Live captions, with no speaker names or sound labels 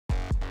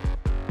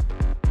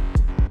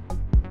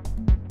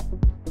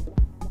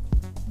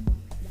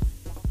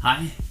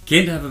Hej,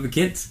 Kent her på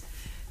Bekent.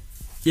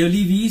 Jeg vil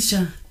lige vise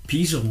jer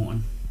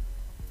Piezo-horn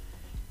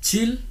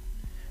til,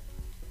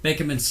 hvad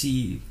kan man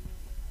sige,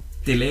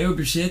 det lave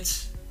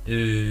budget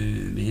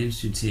med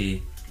hensyn til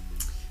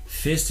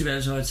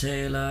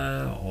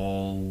festivalshøjtaler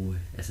og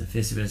altså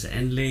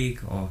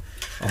festivalsanlæg og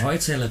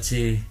højtaler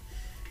til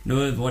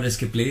noget, hvor der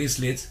skal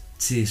blæse lidt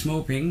til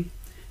små penge,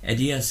 at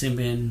de er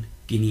simpelthen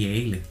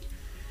geniale.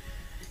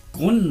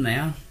 Grunden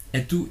er,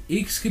 at du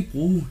ikke skal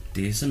bruge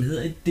det, som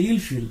hedder et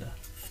delfilter.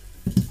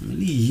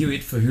 Lige hive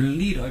et for hylden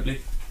lige et øjeblik.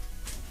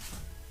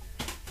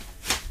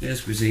 Der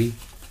skal vi se.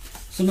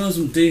 Så noget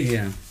som det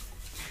her.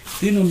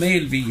 Det er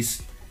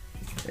normalvis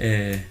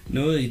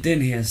noget i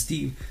den her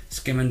stil,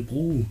 skal man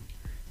bruge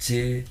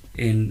til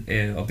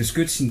at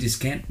beskytte sin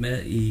diskant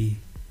med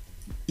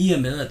i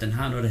og med, at den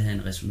har noget, der hedder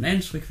en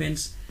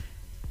resonansfrekvens.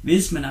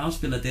 Hvis man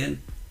afspiller den,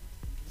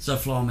 så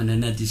flår man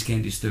den her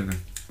diskant i stykker.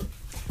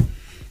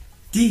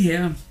 De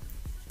her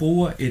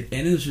bruger et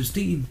andet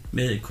system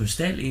med et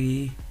krystal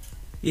i,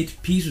 et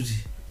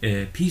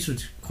Piezo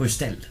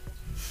krystal.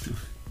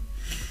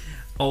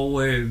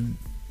 Og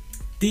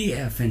det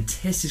er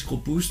fantastisk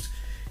robust.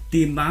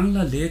 Det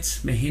mangler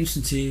lidt med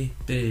hensyn til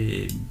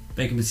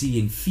hvad kan man sige,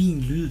 en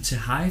fin lyd til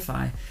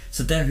hi-fi,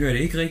 så der hører det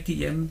ikke rigtig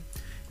hjemme.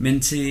 Men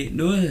til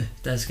noget,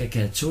 der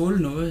kan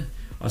tåle noget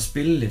og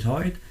spille lidt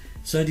højt,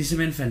 så er de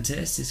simpelthen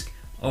fantastisk.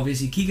 Og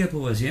hvis I kigger på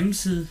vores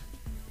hjemmeside,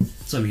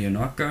 som I jo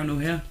nok gør nu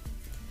her,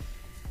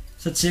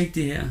 så tjek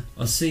det her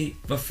og se,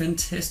 hvor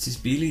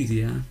fantastisk billige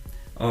de er.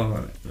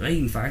 Og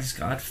rent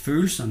faktisk ret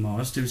følsomme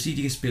også, det vil sige, at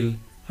de kan spille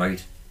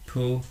højt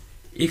på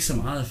ikke så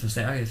meget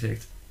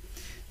forstærkereffekt.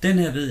 Den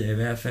her ved jeg i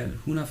hvert fald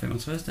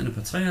 165, den er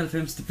på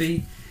 93 dB.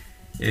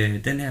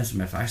 Den her,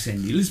 som er faktisk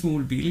en lille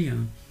smule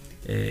billigere,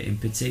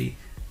 MPT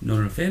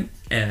 005,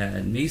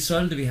 er den mest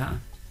solgte vi har.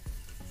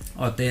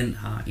 Og den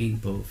har en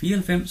på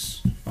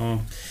 94,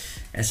 og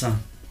altså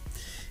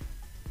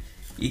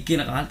ikke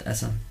generelt,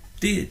 altså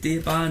det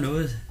er bare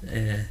noget,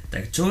 der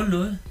kan tåle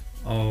noget,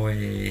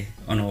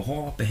 og noget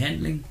hård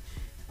behandling.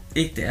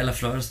 Ikke det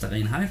allerflotteste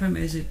rent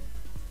hi-fi-mæssigt,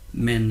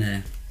 men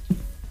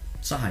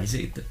så har I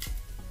set det.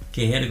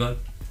 Kan I have det godt?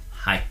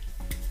 Hej.